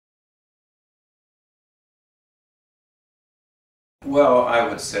Well, I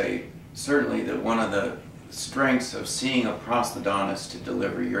would say certainly that one of the strengths of seeing a prosthodontist to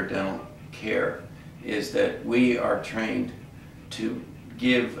deliver your dental care is that we are trained to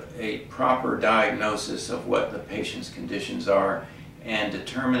give a proper diagnosis of what the patient's conditions are and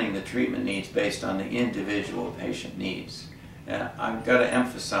determining the treatment needs based on the individual patient needs. And I've got to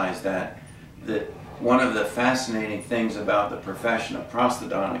emphasize that one of the fascinating things about the profession of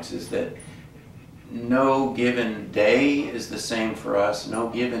prosthodontics is that no given day is the same for us, no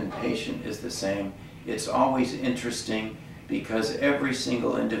given patient is the same. It's always interesting because every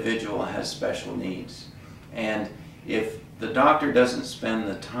single individual has special needs. And if the doctor doesn't spend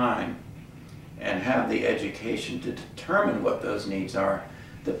the time and have the education to determine what those needs are,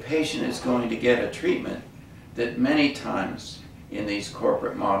 the patient is going to get a treatment that many times in these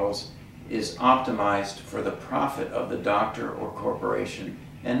corporate models is optimized for the profit of the doctor or corporation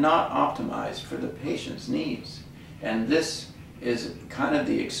and not optimized for the patient's needs. And this is kind of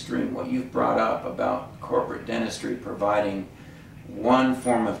the extreme. What you've brought up about corporate dentistry providing one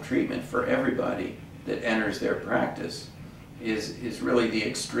form of treatment for everybody that enters their practice is really the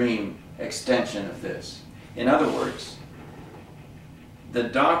extreme extension of this. In other words, the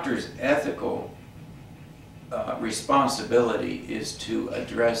doctor's ethical responsibility is to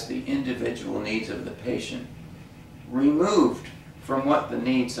address the individual needs of the patient, removed from what the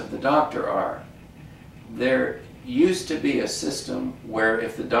needs of the doctor are. There used to be a system where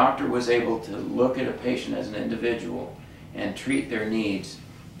if the doctor was able to look at a patient as an individual and treat their needs,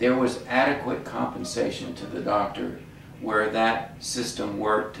 there was adequate compensation to the doctor where that system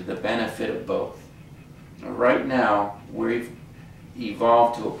worked to the benefit of both. Right now, we've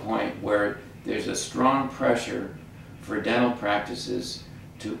evolved to a point where there's a strong pressure for dental practices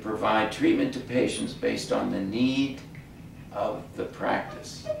to provide treatment to patients based on the need of the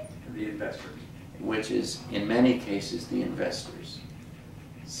practice. The investors. Which is, in many cases, the investors.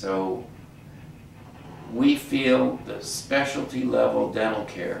 So we feel the specialty level dental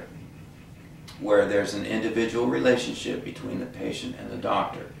care, where there's an individual relationship between the patient and the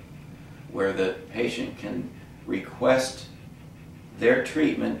doctor, where the patient can request their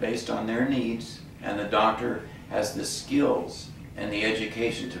treatment based on their needs, and the doctor has the skills and the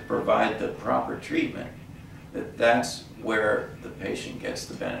education to provide the proper treatment, that's where the patient gets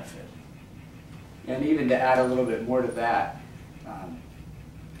the benefit. And even to add a little bit more to that,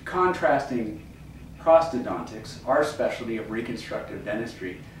 contrasting prosthodontics, our specialty of reconstructive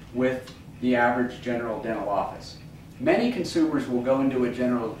dentistry, with the average general dental office. Many consumers will go into a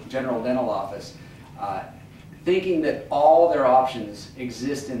general dental office thinking that all their options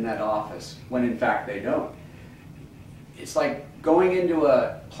exist in that office, when in fact they don't. It's like going into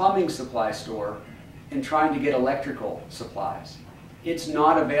a plumbing supply store and trying to get electrical supplies. It's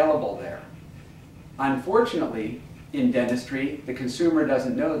not available there. Unfortunately, in dentistry, the consumer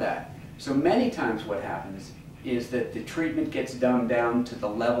doesn't know that. So many times what happens is that the treatment gets dumbed down to the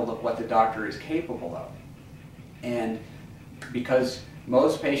level of what the doctor is capable of. And because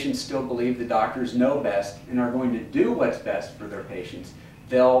most patients still believe the doctors know best and are going to do what's best for their patients,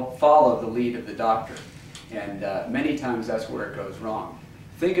 they'll follow the lead of the doctor. And many times that's where it goes wrong.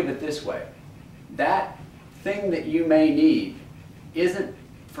 Think of it this way. That thing that you may need isn't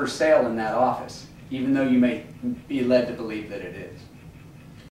for sale in that office, even though you may be led to believe that it is.